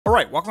All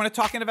right, welcome to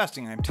Talking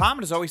Investing. I'm Tom,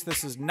 and as always,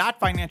 this is not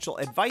financial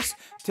advice.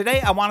 Today,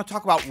 I want to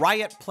talk about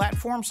Riot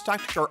Platforms, stock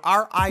ticker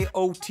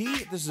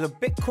RIOT. This is a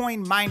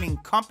Bitcoin mining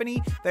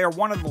company. They are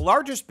one of the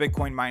largest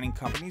Bitcoin mining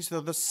companies. They're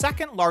the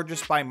second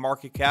largest by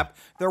market cap.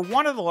 They're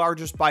one of the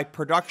largest by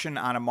production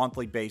on a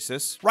monthly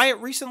basis. Riot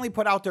recently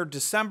put out their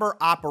December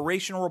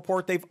operational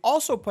report. They've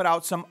also put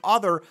out some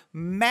other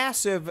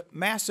massive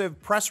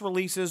press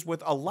releases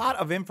with a lot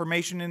of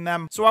information in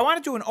them. So I want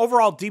to do an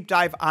overall deep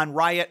dive on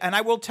Riot, and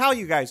I will tell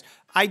you guys,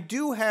 I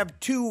do have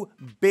two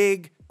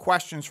big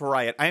questions for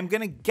Riot. I am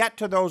going to get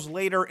to those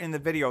later in the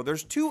video.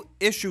 There's two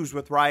issues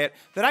with Riot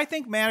that I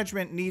think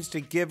management needs to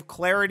give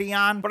clarity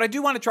on, but I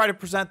do want to try to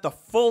present the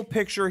full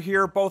picture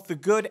here, both the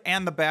good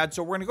and the bad.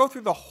 So we're going to go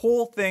through the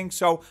whole thing.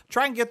 So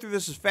try and get through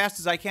this as fast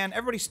as I can.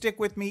 Everybody stick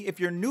with me. If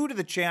you're new to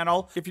the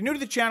channel,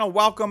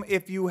 welcome.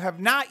 If you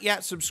have not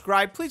yet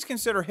subscribed, please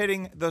consider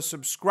hitting the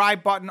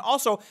subscribe button.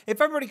 Also,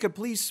 if everybody could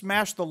please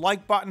smash the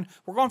like button.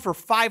 We're going for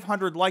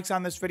 500 likes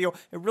on this video.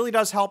 It really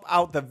does help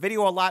out the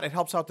video a lot. It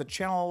helps out the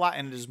channel a lot,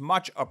 and it is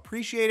much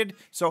appreciated.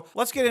 So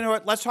let's get into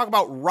it. Let's talk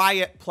about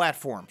Riot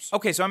Platforms.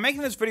 Okay, so I'm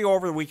making this video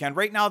over the weekend.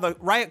 Right now, the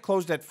Riot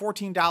closed at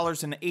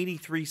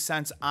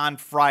 $14.83 on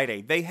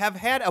Friday. They have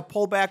had a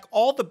pullback.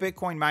 All the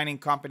Bitcoin mining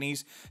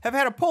companies have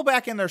had a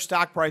pullback in their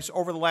stock price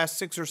over the last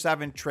 6 or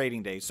 7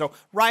 trading days. So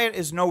Riot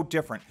is no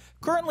different.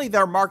 Currently,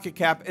 their market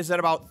cap is at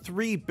about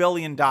 $3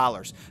 billion.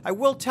 I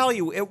will tell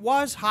you, it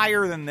was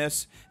higher than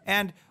this,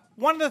 and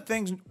one of the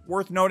things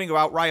worth noting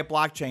about Riot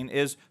Blockchain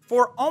is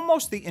for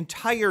almost the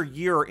entire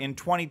year in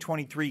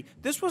 2023,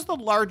 this was the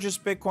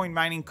largest Bitcoin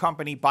mining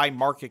company by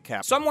market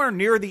cap. Somewhere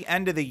near the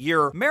end of the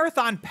year,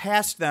 Marathon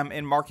passed them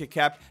in market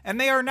cap, and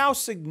they are now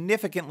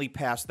significantly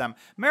past them.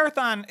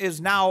 Marathon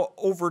is now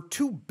over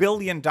 $2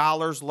 billion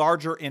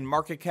larger in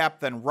market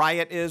cap than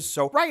Riot is,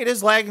 so Riot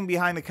is lagging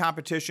behind the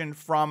competition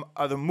from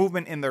the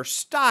movement in their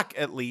stock,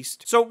 at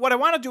least. So what I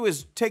want to do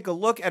is take a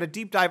look at a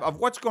deep dive of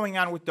what's going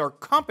on with their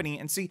company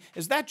and see,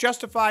 is that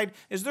justified?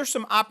 Is there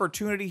some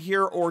opportunity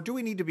here, or do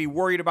we need to be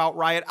worried about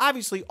Riot?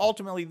 Obviously,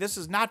 ultimately, this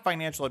is not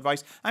financial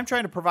advice. I'm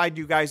trying to provide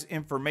you guys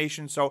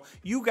information so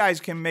you guys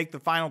can make the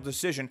final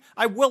decision.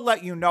 I will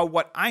let you know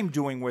what I'm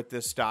doing with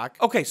this stock.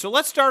 Okay, so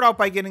let's start out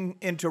by getting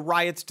into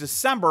Riot's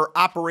December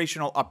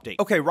operational update.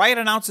 Okay, Riot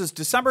announces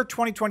December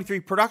 2023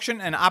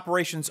 production and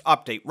operations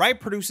update. Riot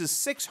produces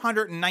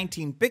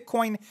 619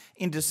 Bitcoin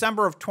in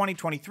December of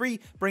 2023,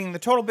 bringing the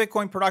total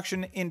Bitcoin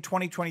production in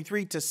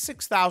 2023 to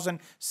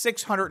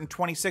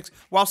 6,626,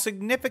 while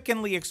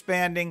significantly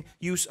expanding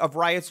use of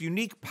Riot's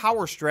unique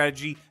power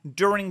strategy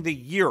during the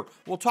year.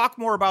 We'll talk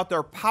more about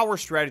their power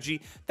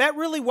strategy. That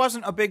really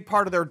wasn't a big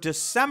part of their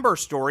December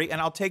story, and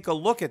I'll take a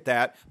look at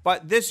that,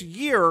 but this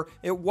year,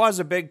 it was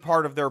a big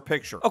part of their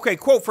picture. Okay,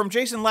 quote from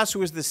Jason Les,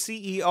 who is the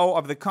CEO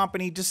of the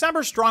company: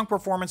 December's strong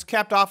performance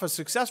capped off a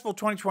successful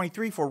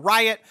 2023 for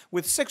Riot,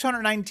 with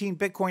 619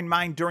 Bitcoin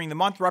mined during the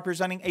month,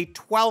 representing a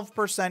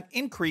 12%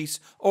 increase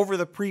over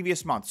the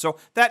previous month. So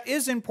that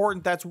is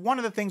important. That's one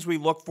of the things we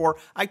look for.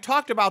 I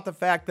talked about the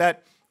fact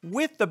that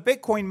with the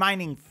Bitcoin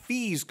mining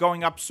fees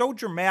going up so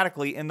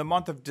dramatically in the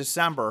month of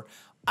December,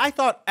 I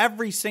thought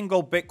every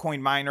single Bitcoin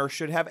miner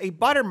should have a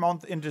better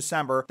month in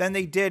December than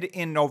they did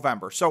in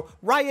November. So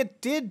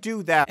Riot did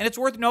do that, and it's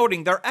worth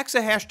noting their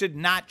exahash did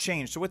not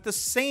change. So with the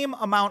same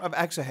amount of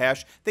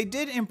exahash, they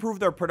did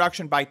improve their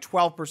production by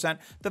 12%.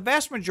 The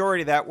vast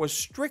majority of that was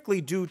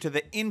strictly due to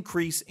the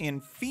increase in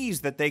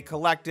fees that they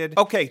collected.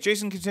 Okay,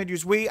 Jason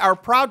continues, we are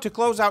proud to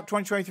close out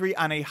 2023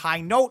 on a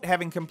high note,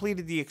 having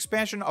completed the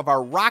expansion of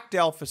our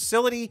Rockdale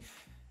facility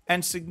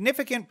and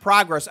significant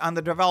progress on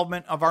the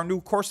development of our new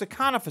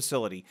Corsicana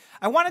facility.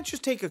 I want to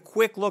just take a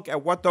quick look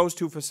at what those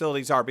two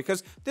facilities are,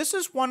 because this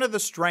is one of the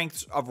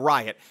strengths of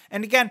Riot.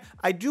 And again,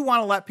 I do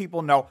want to let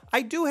people know,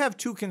 I do have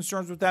two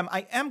concerns with them.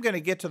 I am going to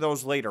get to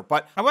those later,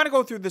 but I want to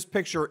go through this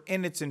picture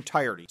in its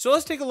entirety. So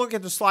let's take a look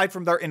at the slide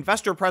from their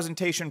investor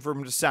presentation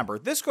from December.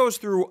 This goes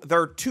through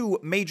their two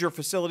major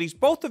facilities.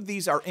 Both of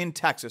these are in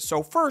Texas.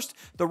 So first,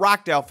 the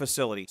Rockdale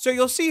facility. So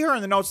you'll see here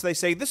in the notes, they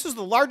say this is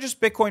the largest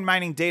Bitcoin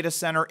mining data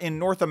center in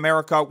North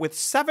America with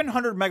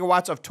 700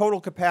 megawatts of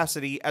total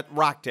capacity at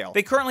Rockdale.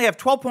 They currently have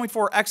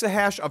 12.4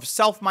 exahash of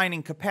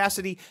self-mining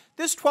capacity.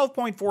 This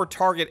 12.4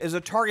 target is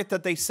a target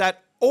that they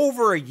set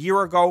over a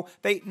year ago.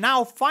 They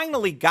now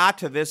finally got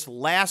to this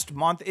last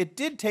month. It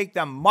did take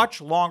them much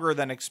longer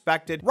than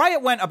expected.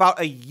 Riot went about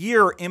a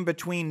year in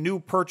between new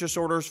purchase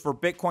orders for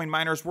Bitcoin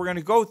miners. We're going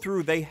to go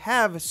through. They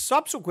have,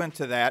 subsequent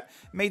to that,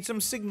 made some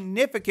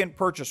significant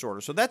purchase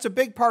orders. So that's a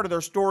big part of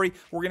their story.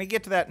 We're going to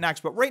get to that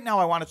next. But right now,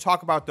 I want to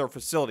talk about their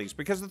facilities,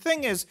 because the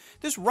thing is,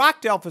 this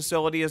Rockdale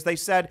facility, as they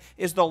said,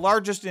 is the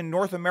largest in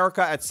North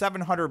America at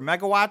 700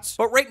 megawatts.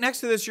 But right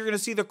next to this, you're going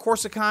to see the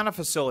Corsicana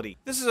facility.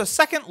 This is a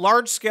second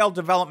large-scale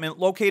development development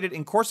located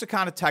in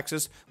Corsicana,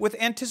 Texas, with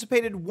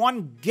anticipated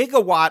 1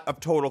 gigawatt of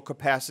total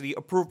capacity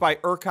approved by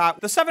ERCOT.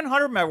 The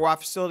 700 megawatt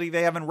facility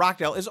they have in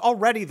Rockdale is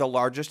already the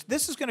largest.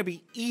 This is going to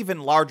be even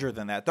larger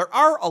than that. There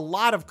are a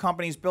lot of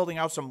companies building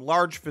out some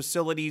large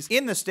facilities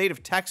in the state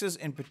of Texas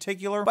in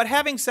particular. But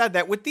having said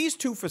that, with these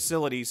two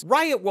facilities,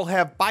 Riot will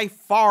have by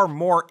far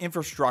more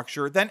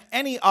infrastructure than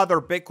any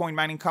other Bitcoin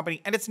mining company,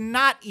 and it's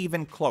not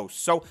even close.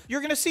 So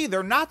you're going to see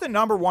they're not the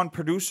 #1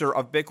 producer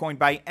of Bitcoin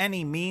by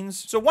any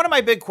means. So one of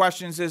my big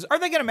questions is, are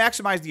they going to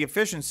maximize the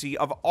efficiency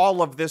of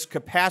all of this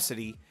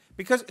capacity?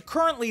 Because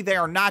currently they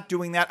are not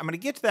doing that. I'm going to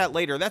get to that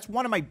later. That's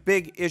one of my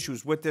big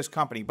issues with this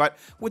company. But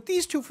with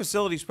these two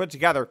facilities put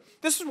together,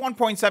 this is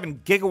 1.7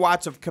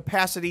 gigawatts of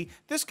capacity.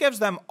 This gives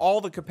them all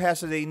the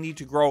capacity they need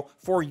to grow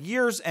for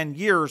years and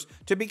years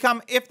to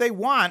become, if they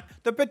want,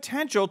 the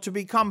potential to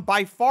become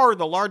by far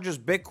the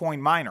largest Bitcoin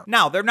miner.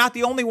 Now, they're not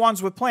the only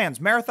ones with plans.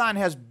 Marathon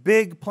has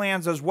big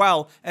plans as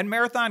well, and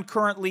Marathon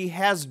currently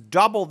has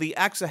double the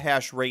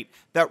exahash rate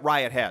that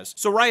Riot has.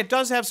 So Riot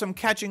does have some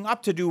catching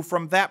up to do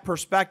from that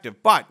perspective.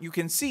 But you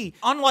can see,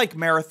 unlike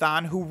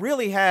Marathon, who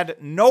really had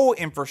no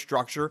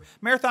infrastructure,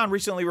 Marathon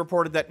recently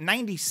reported that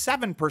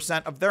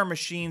 97% of their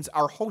machines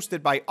are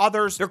hosted by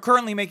others. They're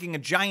currently making a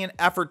giant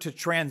effort to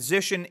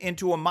transition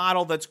into a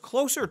model that's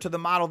closer to the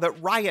model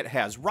that Riot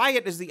has.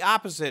 Riot is the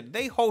opposite.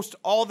 They host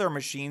all their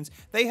machines.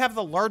 They have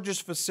the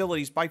largest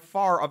facilities by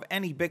far of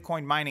any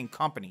Bitcoin mining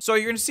company. So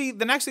you're going to see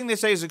the next thing they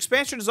say is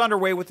expansion is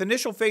underway with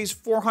initial phase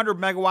 400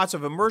 megawatts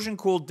of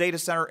immersion-cooled data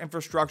center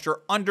infrastructure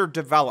under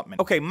development.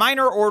 Okay,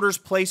 miner orders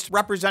placed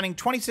representing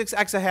 26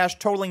 exahash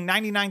totaling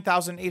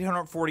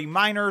 99,840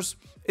 miners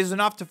is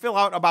enough to fill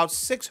out about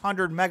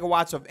 600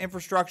 megawatts of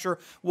infrastructure.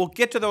 We'll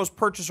get to those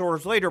purchase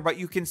orders later, but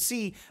you can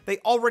see they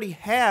already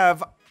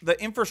have the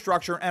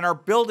infrastructure and are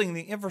building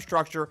the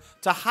infrastructure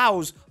to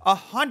house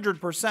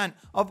 100%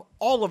 of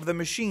all of the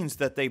machines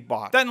that they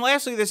bought. Then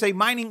lastly, they say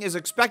mining is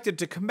expected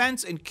to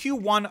commence in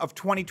Q1 of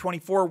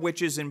 2024,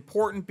 which is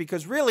important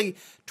because really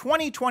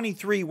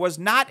 2023 was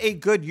not a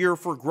good year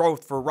for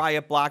growth for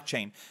Riot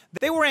Blockchain.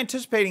 They were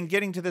anticipating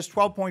getting to this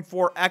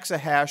 12.4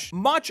 exahash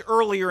much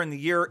earlier in the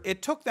year.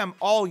 It took them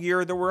all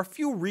year. There were a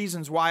few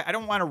reasons why. I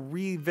don't want to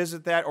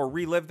revisit that or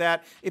relive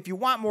that. If you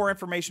want more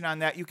information on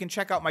that, you can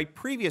check out my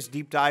previous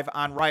deep dive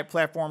on Riot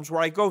Platforms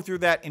where I go through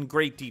that in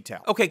great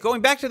detail. Okay,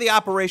 going back to the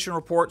operation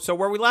report. So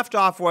where we left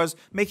off was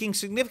making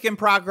significant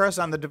progress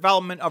on the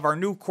development of our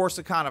new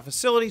Corsicana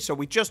facility. So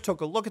we just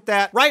took a look at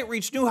that. Riot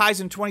reached new highs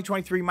in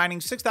 2023,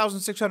 mining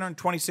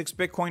 6,626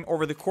 Bitcoin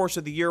over the course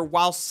of the year,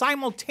 while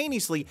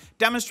simultaneously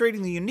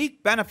demonstrating the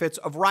unique benefits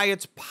of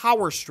Riot's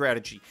power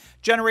strategy,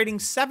 generating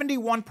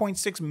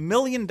 $71.6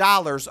 million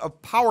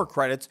of power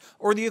credits,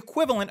 or the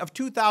equivalent of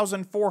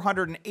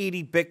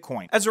 2,480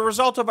 Bitcoin. As a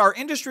result of our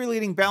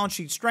industry-leading balance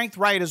sheet strength,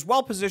 Riot is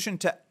well positioned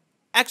to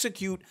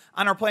execute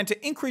on our plan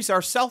to increase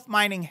our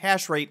self-mining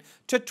hash rate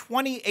to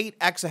 28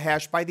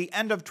 exahash by the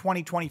end of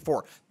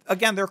 2024.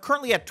 Again, they're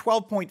currently at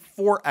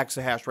 12.4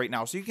 exahash right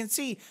now, so you can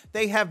see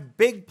they have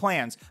big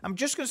plans. I'm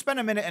just going to spend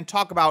a minute and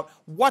talk about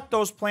what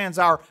those plans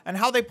are and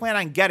how they plan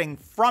on getting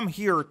from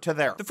here to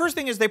there. The first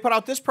thing is they put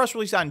out this press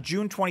release on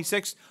June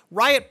 26th.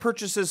 Riot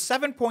purchases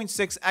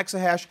 7.6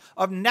 exahash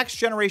of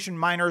next-generation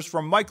miners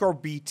from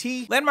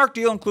MicroBT. Landmark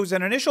deal includes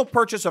an initial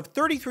purchase of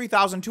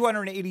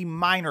 33,280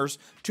 miners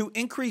to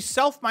increase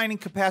self-mining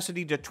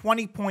capacity to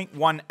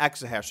 20.1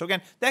 exahash. So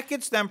again, that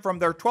gets them from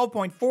their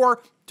 12.4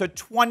 to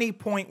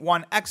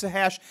 20.1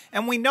 exahash.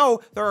 And we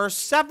know there are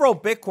several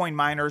Bitcoin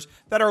miners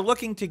that are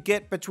looking to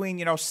get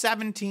between,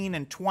 17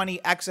 and 20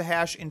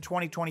 exahash in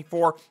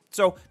 2024.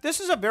 So this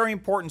is a very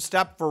important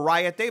step for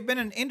Riot. They've been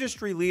an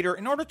industry leader.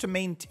 In order to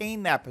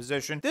maintain that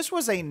position, this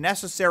was a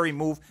necessary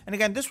move. And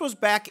again, this was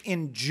back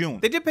in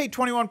June. They did pay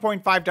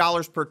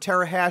 $21.5 per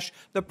terahash.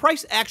 The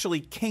price actually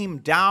came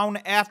down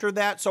after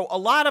that. So a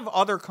lot of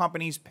other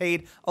companies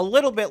paid a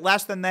little bit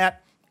less than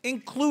that,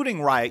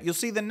 including Riot. You'll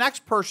see the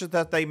next purchase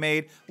that they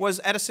made was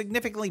at a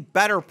significantly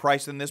better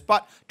price than this,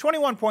 but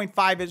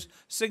 21.5 is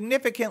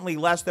significantly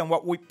less than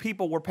what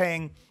people were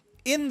paying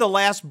in the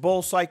last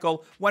bull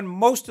cycle when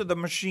most of the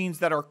machines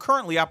that are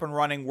currently up and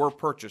running were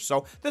purchased.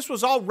 So this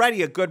was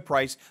already a good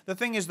price. The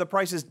thing is, the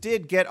prices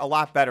did get a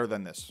lot better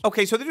than this.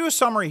 Okay, so to do a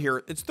summary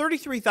here, it's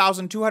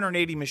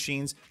 33,280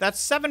 machines. That's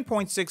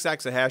 7.6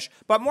 exahash.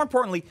 But more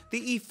importantly,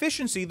 the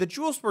efficiency, the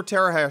joules per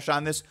terahash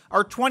on this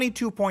are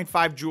 22.5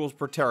 joules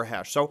per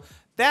terahash. So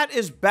that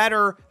is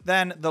better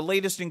than the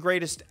latest and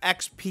greatest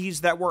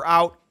XPs that were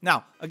out.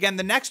 Now, again,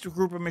 the next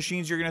group of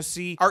machines you're going to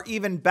see are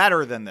even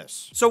better than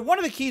this. So one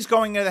of the keys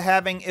going into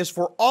having is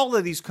for all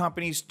of these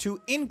companies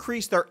to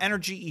increase their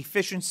energy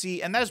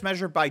efficiency, and that is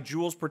measured by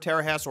joules per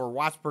terahash or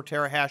watts per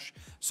terahash.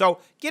 So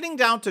getting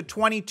down to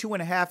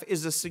 22.5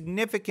 is a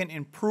significant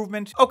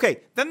improvement.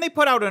 Okay, then they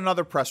put out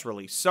another press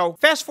release. So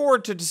fast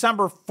forward to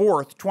December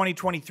 4th,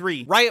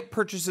 2023, Riot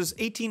purchases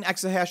 18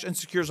 exahash and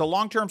secures a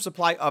long-term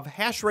supply of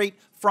Hashrate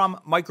from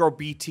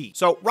MicroBT.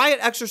 So Riot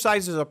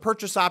exercises a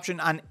purchase option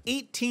on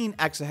 18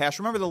 exahash.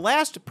 Remember, the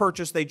last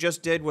purchase they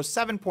just did was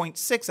 7.6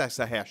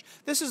 exahash.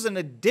 This is an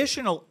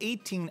additional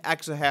 18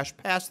 exahash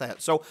past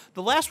that. So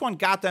the last one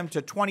got them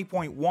to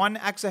 20.1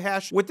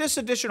 exahash. With this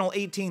additional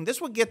 18, this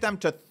would get them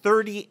to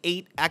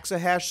 38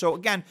 exahash. So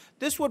again,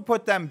 this would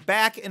put them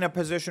back in a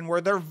position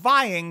where they're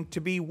vying to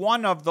be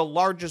one of the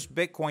largest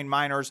Bitcoin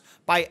miners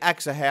by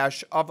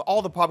exahash of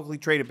all the publicly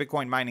traded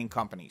Bitcoin mining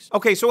companies.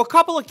 Okay, so a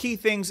couple of key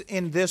things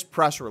in this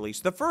press release.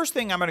 The first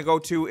thing I'm going to go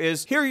to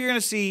is here you're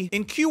going to see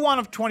in Q1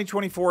 of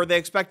 2024, they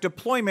expect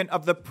deployment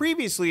of the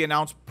previously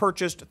announced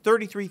purchased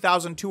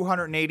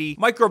 33,280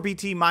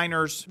 MicroBT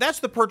miners. That's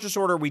the purchase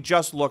order we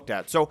just looked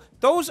at. So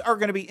those are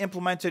going to be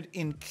implemented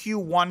in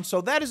Q1. So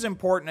that is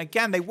important.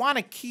 Again, they want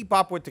to keep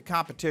up with the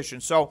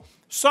competition. So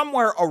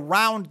somewhere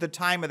around the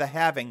time of the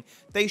halving,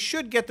 they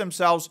should get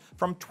themselves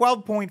from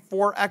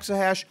 12.4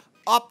 exahash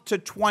up to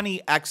 20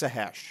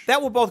 exahash.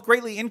 That will both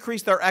greatly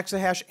increase their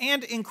exahash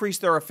and increase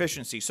their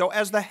efficiency. So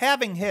as the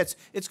halving hits,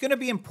 it's going to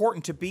be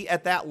important to be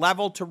at that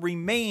level to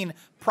remain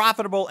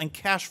profitable and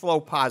cash flow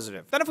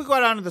positive. Then if we go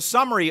down to the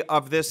summary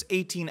of this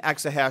 18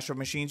 exahash of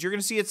machines, you're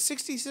going to see it's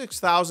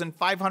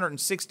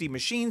 66,560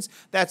 machines.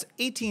 That's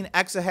 18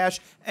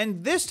 exahash.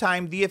 And this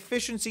time, the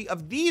efficiency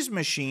of these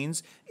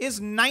machines is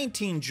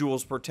 19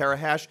 joules per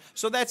terahash.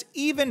 So that's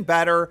even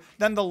better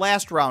than the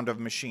last round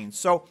of machines.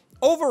 So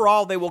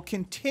overall, they will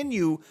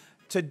continue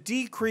to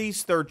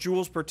decrease their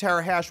joules per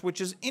terahash, which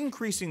is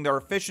increasing their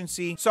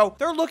efficiency. So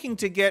they're looking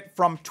to get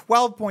from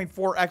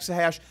 12.4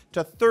 exahash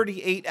to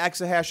 38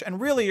 exahash. And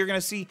really, you're going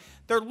to see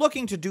they're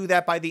looking to do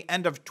that by the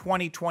end of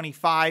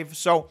 2025.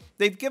 So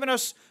they've given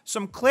us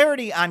some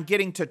clarity on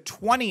getting to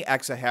 20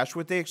 exahash,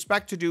 what they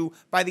expect to do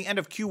by the end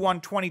of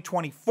Q1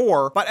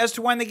 2024. But as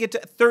to when they get to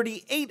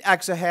 38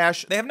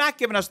 exahash, they have not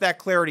given us that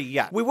clarity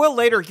yet. We will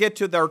later get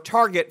to their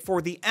target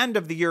for the end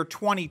of the year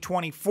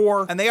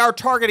 2024, and they are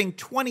targeting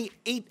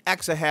 28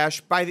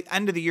 exahash by the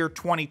end of the year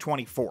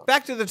 2024.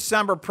 Back to the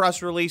December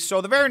press release.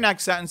 So the very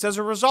next sentence, as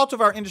a result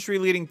of our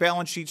industry-leading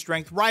balance sheet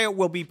strength, Riot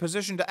will be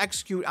positioned to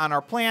execute on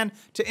our plan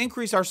to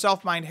increase our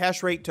self-mined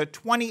hash rate to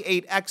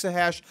 28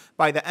 exahash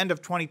by the end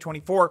of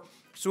 2024.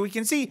 So we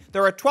can see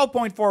they're at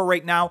 12.4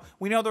 right now.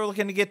 We know they're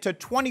looking to get to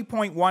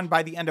 20.1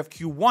 by the end of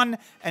Q1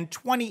 and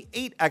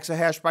 28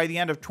 exahash by the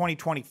end of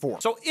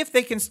 2024. So if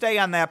they can stay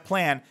on that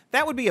plan,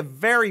 that would be a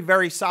very,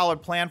 very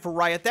solid plan for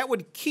Riot. That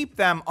would keep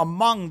them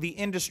among the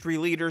industry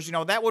leaders. You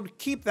know, that would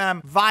keep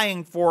them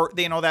vying for,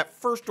 you know, that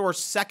first or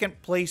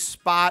second place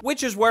spot,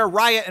 which is where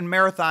Riot and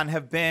Marathon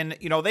have been.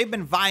 You know, they've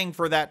been vying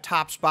for that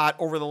top spot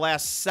over the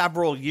last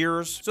several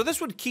years. So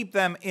this would keep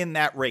them in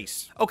that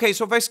race. Okay,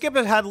 so if I skip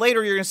ahead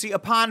later, you're going to see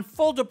upon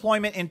full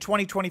deployment in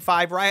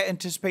 2025, Riot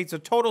anticipates a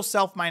total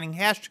self-mining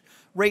hash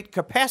rate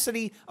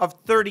capacity of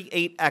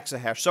 38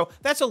 exahash. So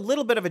that's a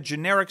little bit of a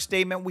generic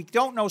statement. We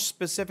don't know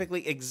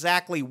specifically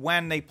exactly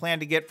when they plan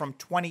to get from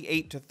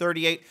 28 to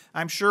 38.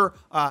 I'm sure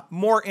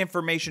more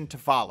information to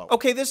follow.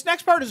 Okay, this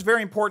next part is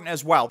very important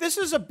as well. This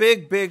is a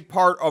big, big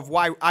part of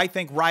why I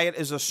think Riot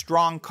is a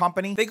strong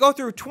company. They go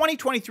through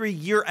 2023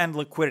 year-end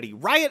liquidity.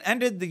 Riot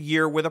ended the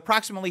year with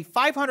approximately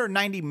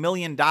 $590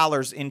 million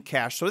in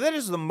cash. So that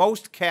is the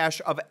most cash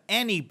of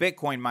any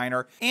Bitcoin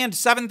miner, and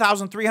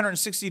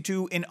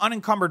 7,362 in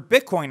unencumbered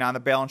Bitcoin on the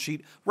balance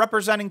sheet,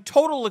 representing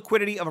total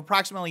liquidity of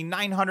approximately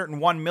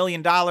 $901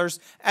 million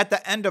at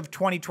the end of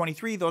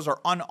 2023. Those are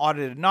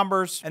unaudited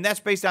numbers, and that's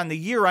based on the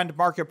year-end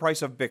market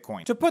price of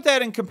Bitcoin. To put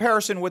that in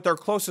comparison with their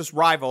closest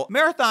rival,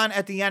 Marathon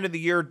at the end of the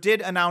year did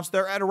announce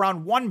they're at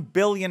around $1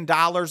 billion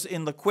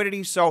in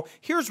liquidity. So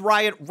here's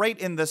Riot right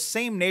in the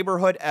same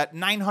neighborhood at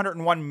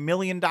 $901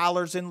 million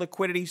in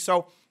liquidity.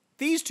 So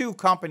these two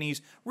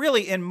companies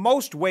really in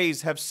most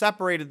ways have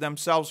separated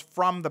themselves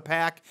from the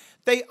pack.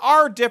 They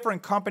are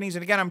different companies,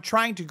 and again, I'm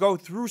trying to go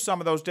through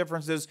some of those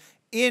differences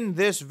in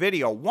this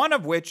video, one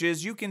of which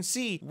is you can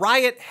see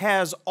Riot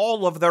has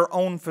all of their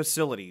own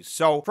facilities.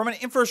 So from an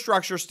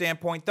infrastructure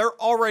standpoint, they're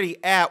already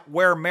at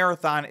where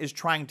Marathon is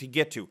trying to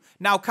get to.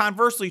 Now,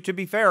 conversely, to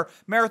be fair,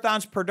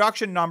 Marathon's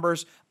production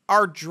numbers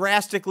are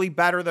drastically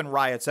better than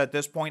Riot's at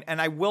this point, and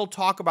I will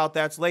talk about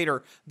that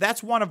later.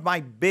 That's one of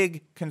my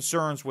big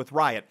concerns with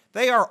Riot.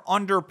 They are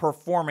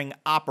underperforming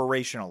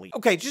operationally.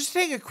 Okay, just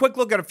take a quick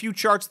look at a few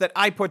charts that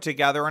I put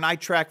together and I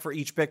track for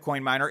each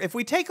Bitcoin miner. If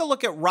we take a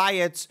look at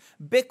Riot's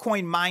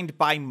Bitcoin mined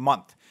by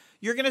month,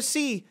 you're going to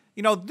see,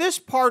 you know, this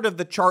part of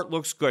the chart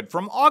looks good.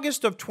 From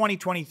August of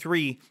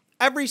 2023,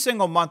 every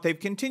single month, they've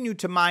continued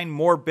to mine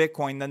more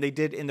Bitcoin than they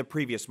did in the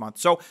previous month.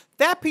 So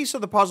that piece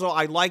of the puzzle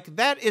I like.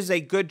 That is a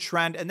good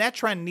trend, and that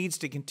trend needs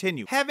to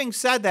continue. Having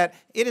said that,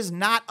 it is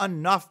not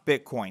enough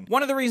Bitcoin.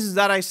 One of the reasons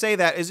that I say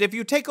that is if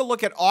you take a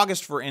look at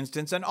August, for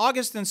instance, and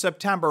August and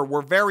September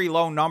were very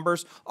low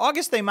numbers.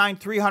 August, they mined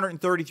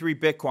 333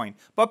 Bitcoin.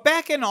 But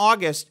back in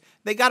August,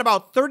 they got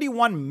about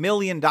 $31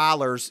 million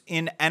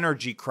in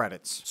energy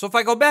credits. So if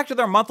I go back to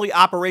their monthly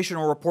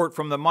operational report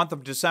from the month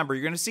of December,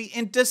 you're going to see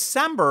in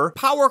December,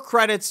 power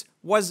credits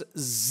was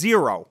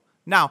zero.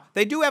 Now,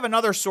 they do have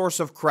another source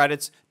of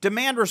credits,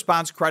 demand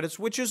response credits,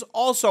 which is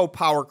also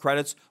power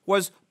credits,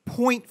 was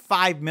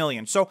 0.5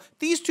 million. So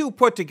these two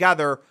put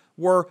together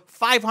were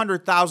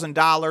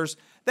 $500,000.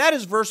 That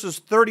is versus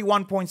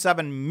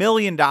 $31.7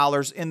 million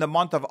in the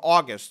month of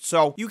August.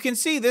 So you can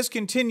see this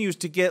continues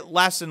to get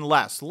less and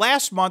less.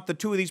 Last month, the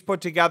two of these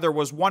put together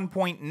was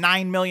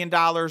 $1.9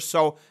 million.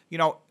 So,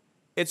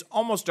 it's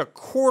almost a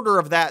quarter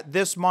of that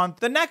this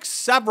month. The next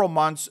several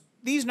months,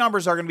 these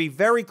numbers are going to be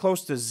very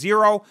close to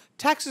zero.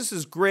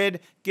 Texas's grid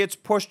gets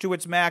pushed to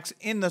its max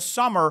in the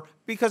summer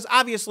because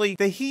obviously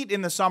the heat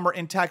in the summer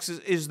in Texas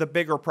is the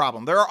bigger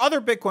problem. There are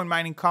other Bitcoin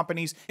mining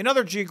companies in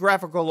other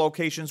geographical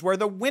locations where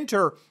the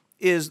winter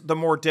is the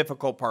more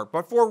difficult part.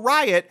 But for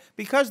Riot,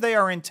 because they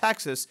are in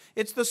Texas,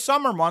 it's the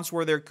summer months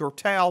where they're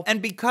curtailed,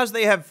 and because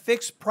they have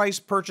fixed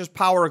price purchase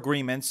power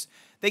agreements,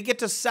 they get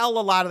to sell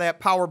a lot of that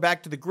power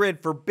back to the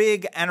grid for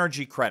big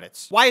energy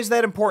credits. Why is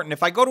that important?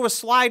 If I go to a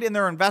slide in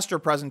their investor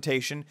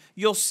presentation,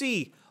 you'll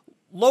see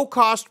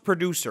low-cost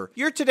producer.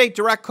 Year-to-date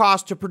direct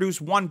cost to produce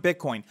one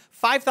Bitcoin,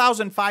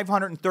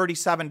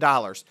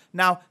 $5,537.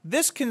 Now,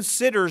 this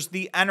considers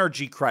the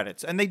energy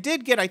credits, and they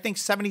did get, I think,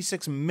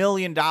 $76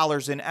 million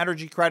in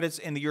energy credits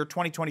in the year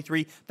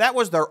 2023. That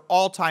was their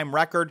all-time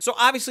record. So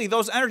obviously,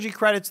 those energy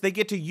credits they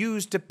get to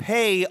use to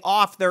pay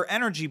off their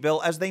energy bill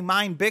as they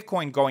mine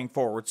Bitcoin going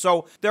forward.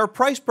 So their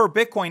price per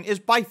Bitcoin is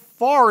by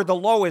far the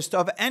lowest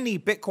of any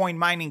Bitcoin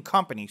mining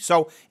company.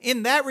 So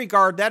in that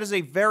regard, that is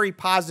a very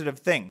positive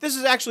thing. This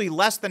is actually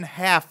less than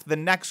half the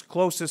next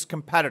closest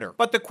competitor.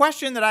 But the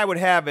question that I would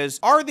have is,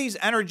 are these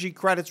energy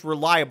credits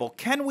reliable?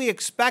 Can we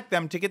expect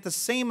them to get the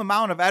same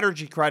amount of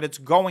energy credits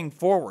going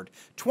forward?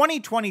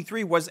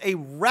 2023 was a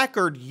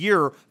record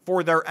year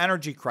for their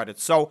energy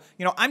credits. So,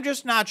 I'm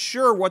just not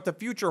sure what the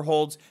future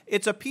holds.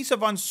 It's a piece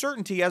of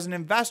uncertainty as an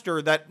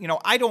investor that,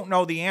 I don't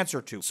know the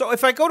answer to. So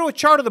if I go to a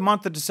chart of the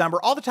month of December,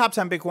 all the top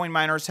 10 Bitcoin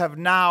miners have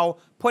now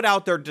put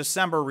out their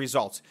December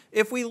results.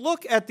 If we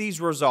look at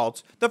these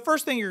results, the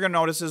first thing you're going to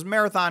notice is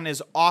Marathon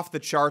is off the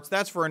charts.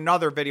 That's for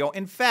another video.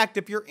 In fact,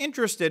 if you're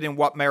interested in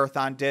what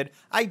Marathon did,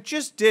 I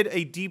just did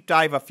a deep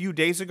dive a few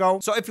days ago.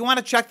 So if you want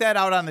to check that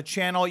out on the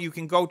channel, you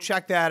can go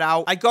check that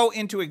out. I go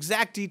into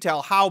exact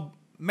detail how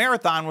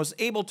Marathon was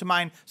able to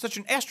mine such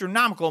an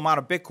astronomical amount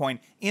of Bitcoin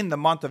in the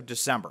month of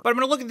December. But I'm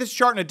going to look at this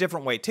chart in a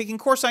different way, taking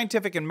Core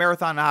Scientific and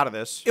Marathon out of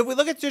this. If we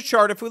look at this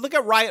chart, if we look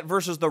at Riot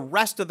versus the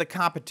rest of the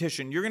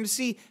competition, you're going to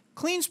see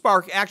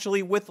CleanSpark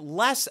actually with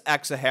less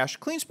exahash.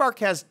 CleanSpark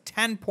has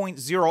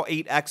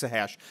 10.08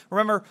 exahash.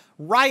 Remember,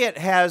 Riot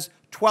has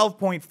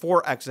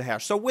 12.4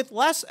 exahash. So with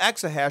less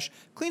exahash,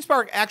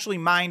 CleanSpark actually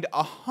mined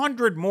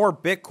 100 more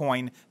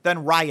Bitcoin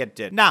than Riot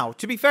did. Now,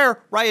 to be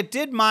fair, Riot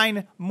did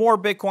mine more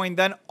Bitcoin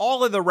than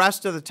all of the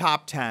rest of the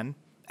top 10.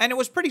 And it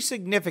was pretty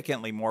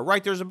significantly more,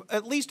 right? There's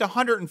at least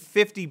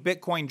 150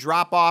 Bitcoin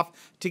drop-off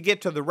to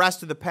get to the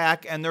rest of the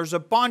pack, and there's a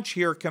bunch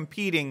here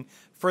competing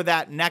for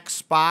that next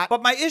spot.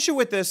 But my issue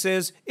with this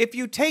is, if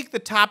you take the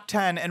top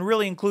 10, and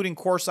really including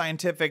Core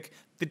Scientific,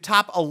 the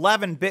top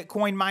 11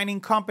 Bitcoin mining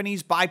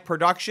companies by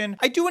production,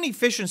 I do an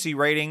efficiency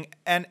rating,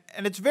 and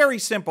it's very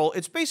simple.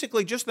 It's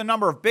basically just the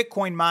number of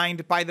Bitcoin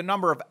mined by the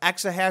number of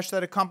exahash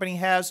that a company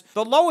has.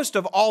 The lowest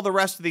of all the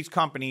rest of these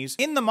companies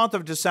in the month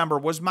of December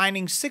was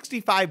mining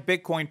 65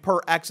 Bitcoin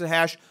per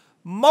exahash.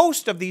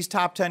 Most of these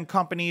top 10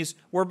 companies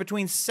were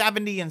between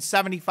 70 and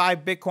 75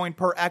 Bitcoin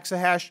per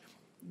exahash.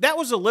 That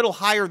was a little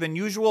higher than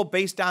usual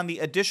based on the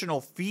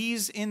additional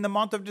fees in the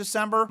month of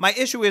December. My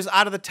issue is,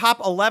 out of the top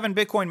 11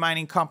 Bitcoin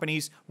mining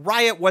companies,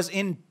 Riot was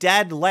in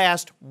dead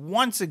last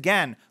once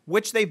again,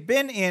 which they've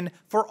been in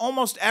for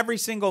almost every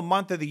single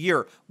month of the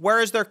year,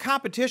 whereas their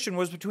competition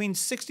was between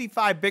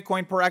 65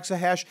 Bitcoin per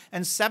exahash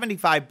and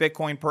 75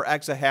 Bitcoin per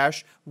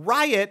exahash.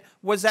 Riot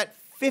was at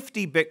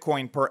 50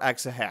 Bitcoin per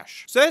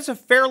exahash. So that's a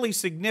fairly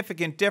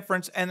significant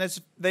difference, and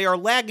they are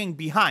lagging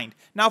behind.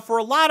 Now, for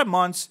a lot of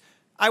months,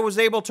 I was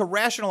able to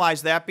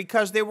rationalize that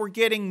because they were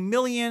getting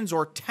millions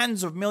or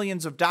tens of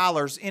millions of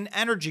dollars in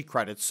energy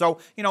credits. So,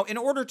 in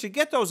order to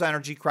get those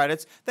energy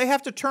credits, they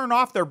have to turn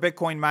off their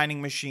Bitcoin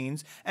mining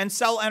machines and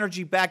sell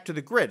energy back to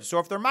the grid. So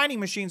if their mining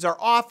machines are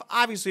off,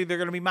 obviously they're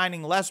going to be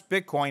mining less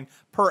Bitcoin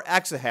per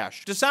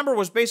exahash. December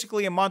was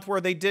basically a month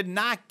where they did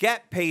not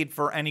get paid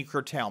for any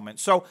curtailment.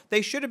 So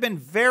they should have been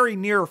very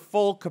near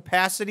full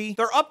capacity.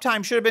 Their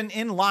uptime should have been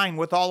in line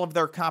with all of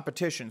their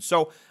competition.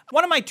 So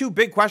one of my two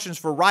big questions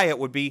for Riot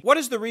would be, what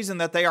is the reason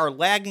that they are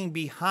lagging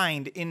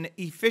behind in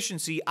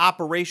efficiency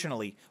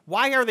operationally?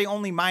 Why are they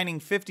only mining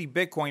 50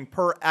 Bitcoin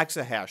per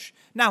exahash?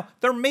 Now,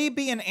 there may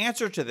be an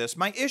answer to this.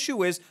 My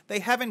issue is they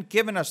haven't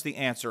given us the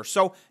answer.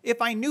 So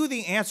if I knew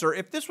the answer,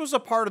 if this was a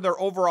part of their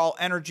overall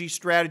energy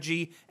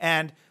strategy,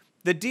 and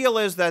the deal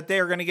is that they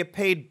are going to get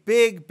paid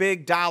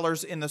big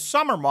dollars in the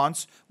summer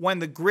months when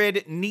the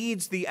grid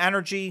needs the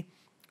energy,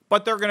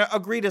 but they're going to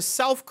agree to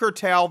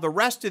self-curtail the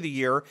rest of the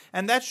year,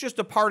 and that's just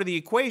a part of the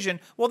equation,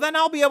 well, then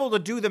I'll be able to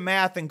do the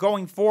math, and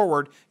going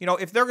forward,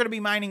 if they're going to be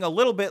mining a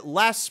little bit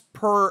less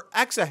per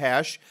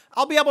exahash,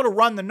 I'll be able to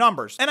run the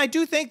numbers. And I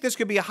do think this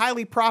could be a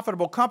highly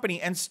profitable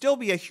company and still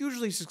be a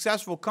hugely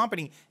successful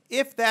company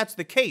if that's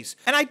the case.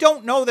 And I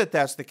don't know that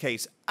that's the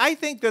case. I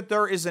think that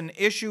there is an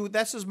issue.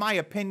 This is my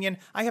opinion.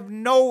 I have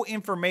no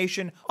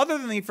information other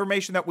than the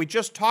information that we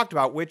just talked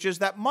about, which is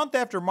that month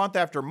after month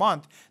after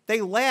month,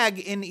 they lag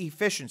in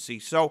efficiency.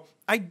 So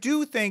I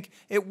do think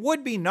it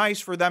would be nice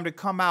for them to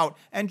come out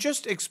and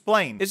just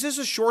explain, is this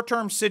a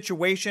short-term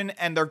situation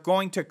and they're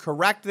going to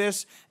correct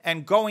this,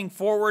 and going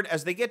forward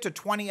as they get to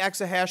 20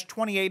 exahash,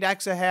 28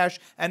 exahash,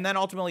 and then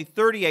ultimately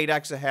 38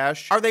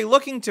 exahash, are they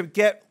looking to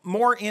get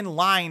more in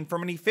line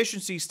from an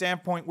efficiency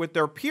standpoint with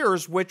their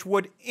peers, which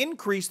would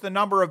increase the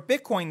number of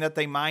Bitcoin that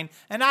they mine,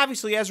 and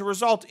obviously as a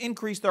result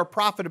increase their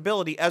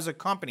profitability as a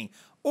company?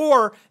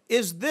 Or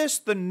is this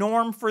the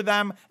norm for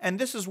them, and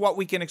this is what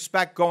we can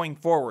expect going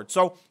forward?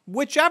 So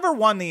whichever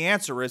one the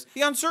answer is,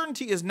 the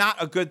uncertainty is not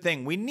a good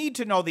thing. We need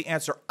to know the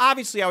answer.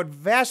 Obviously, I would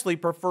vastly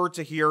prefer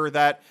to hear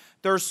that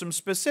there's some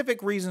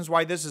specific reasons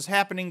why this is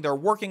happening. They're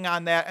working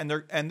on that,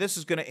 and this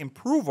is going to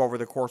improve over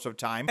the course of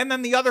time. And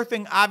then the other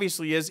thing,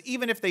 obviously, is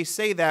even if they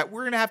say that,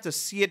 we're going to have to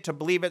see it to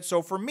believe it.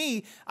 So for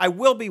me, I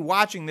will be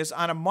watching this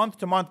on a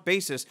month-to-month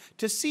basis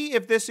to see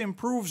if this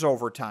improves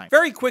over time.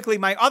 Very quickly,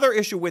 my other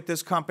issue with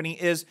this company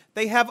is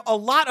they have a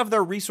lot of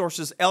their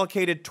resources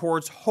allocated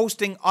towards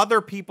hosting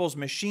other people's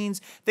machines.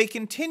 They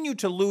continue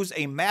to lose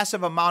a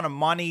massive amount of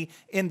money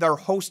in their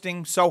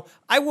hosting. So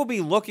I will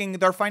be looking,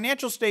 their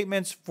financial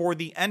statements for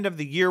the end of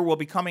the year will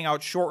be coming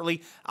out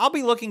shortly. I'll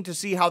be looking to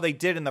see how they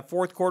did in the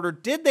fourth quarter.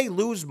 Did they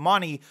lose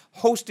money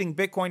hosting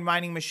Bitcoin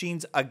mining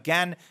machines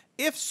again?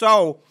 If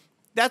so,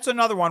 that's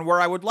another one where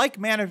I would like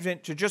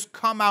management to just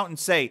come out and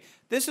say,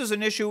 this is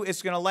an issue,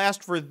 it's going to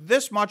last for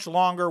this much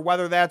longer,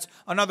 whether that's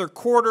another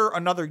quarter,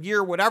 another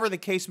year, whatever the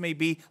case may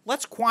be.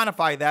 Let's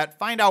quantify that,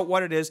 find out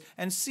what it is,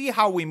 and see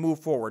how we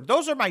move forward.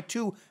 Those are my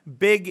two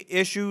big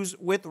issues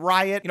with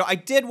Riot. I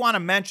did want to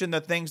mention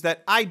the things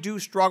that I do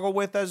struggle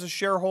with as a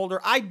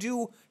shareholder. I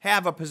do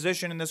have a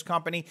position in this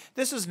company.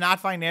 This is not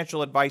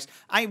financial advice.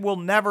 I will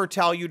never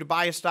tell you to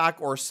buy a stock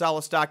or sell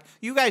a stock.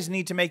 You guys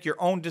need to make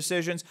your own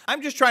decisions.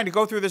 I'm just trying to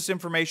go through this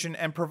information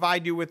and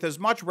provide you with as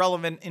much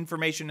relevant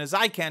information as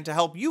I can to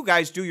help you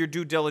guys do your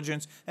due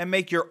diligence and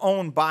make your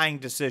own buying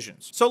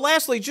decisions. So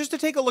lastly, just to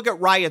take a look at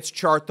Riot's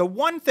chart, the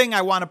one thing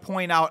I want to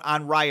point out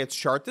on Riot's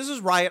chart, this is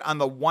Riot on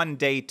the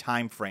one-day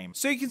time frame.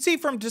 So you can see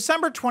from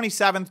December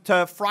 27th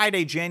to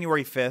Friday,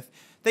 January 5th,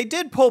 they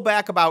did pull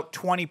back about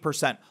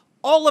 20%.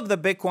 All of the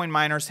Bitcoin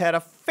miners had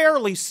a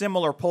fairly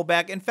similar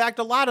pullback. In fact,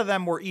 a lot of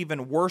them were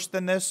even worse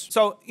than this.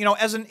 So,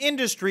 as an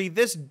industry,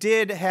 this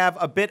did have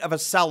a bit of a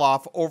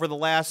sell-off over the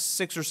last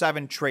 6 or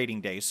 7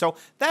 trading days. So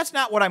that's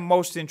not what I'm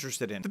most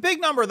interested in. The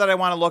big number that I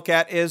want to look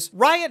at is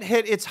Riot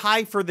hit its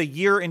high for the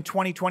year in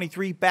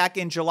 2023 back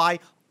in July.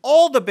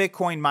 All the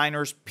Bitcoin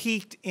miners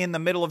peaked in the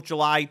middle of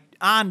July,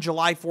 on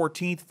July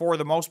 14th for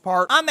the most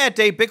part. On that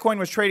day, Bitcoin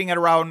was trading at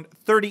around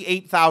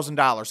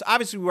 $38,000.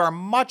 Obviously, we are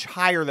much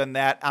higher than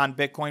that on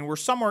Bitcoin. We're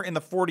somewhere in the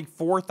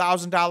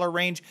 $44,000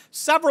 range.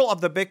 Several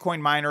of the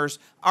Bitcoin miners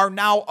are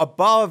now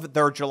above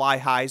their July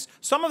highs.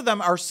 Some of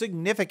them are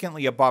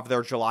significantly above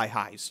their July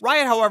highs.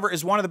 Riot, however,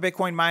 is one of the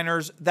Bitcoin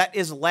miners that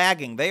is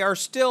lagging. They are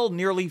still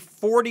nearly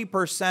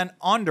 40%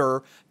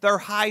 under their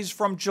highs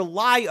from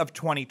July of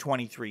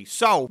 2023.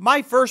 So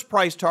my first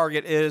price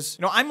target is,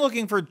 I'm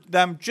looking for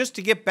them just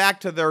to get back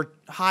to their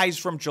highs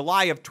from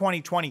July of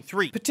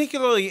 2023,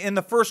 particularly in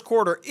the first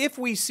quarter. If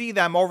we see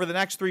them over the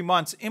next 3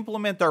 months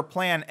implement their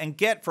plan and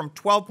get from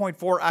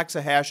 12.4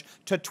 exahash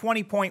to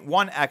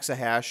 20.1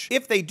 exahash,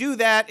 if they do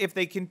that, if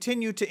they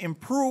continue to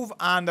improve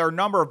on their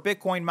number of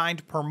Bitcoin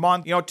mined per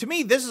month, to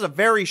me, this is a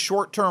very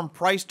short-term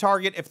price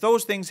target if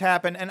those things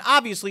happen, and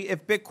obviously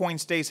if Bitcoin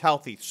stays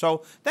healthy.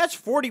 So that's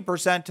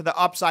 40% to the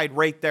upside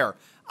rate there.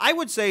 I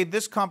would say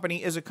this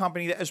company is a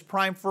company that is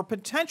primed for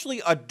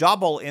potentially a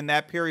double in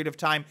that period of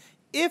time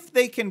if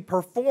they can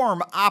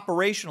perform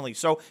operationally.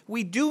 So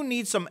we do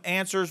need some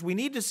answers. We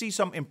need to see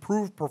some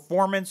improved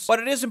performance. But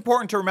it is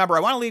important to remember, I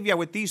want to leave you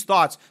with these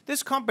thoughts.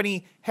 This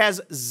company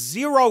has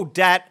zero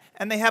debt,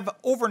 and they have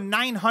over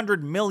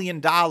 $900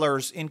 million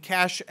in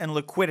cash and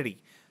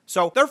liquidity.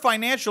 So they're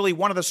financially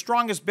one of the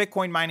strongest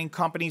Bitcoin mining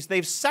companies.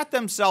 They've set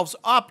themselves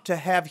up to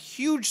have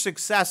huge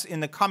success in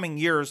the coming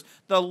years.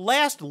 The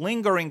last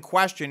lingering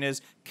question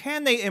is,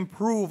 can they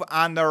improve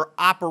on their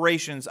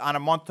operations on a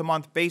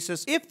month-to-month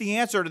basis? If the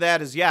answer to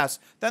that is yes,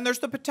 then there's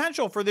the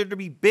potential for there to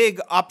be big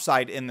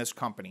upside in this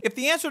company. If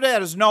the answer to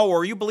that is no,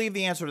 or you believe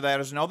the answer to that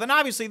is no, then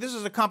obviously this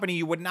is a company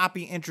you would not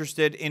be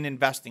interested in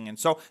investing in.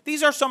 So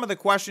these are some of the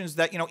questions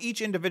that,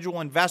 each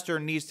individual investor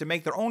needs to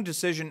make their own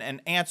decision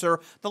and answer.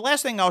 The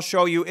last thing I'll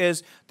show you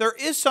is there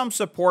is some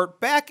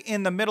support back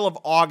in the middle of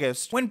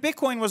August when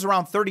Bitcoin was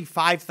around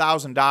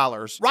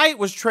 $35,000. Riot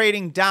was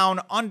trading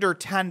down under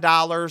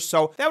 $10,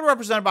 so that would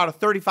represent about a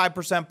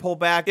 35%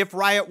 pullback if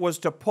Riot was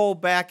to pull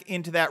back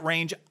into that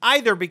range,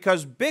 either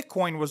because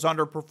Bitcoin was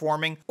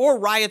underperforming or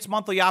Riot's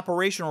monthly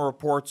operational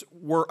reports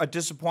were a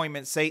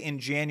disappointment, say in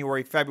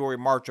January, February,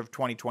 March of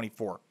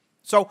 2024.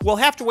 So we'll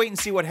have to wait and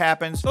see what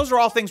happens. Those are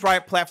all things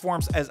Riot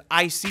Platforms as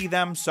I see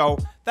them. So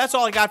that's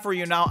all I got for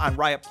you now on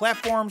Riot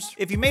Platforms.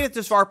 If you made it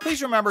this far,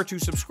 please remember to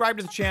subscribe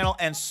to the channel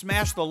and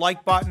smash the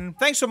like button.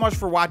 Thanks so much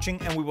for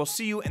watching, and we will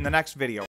see you in the next video.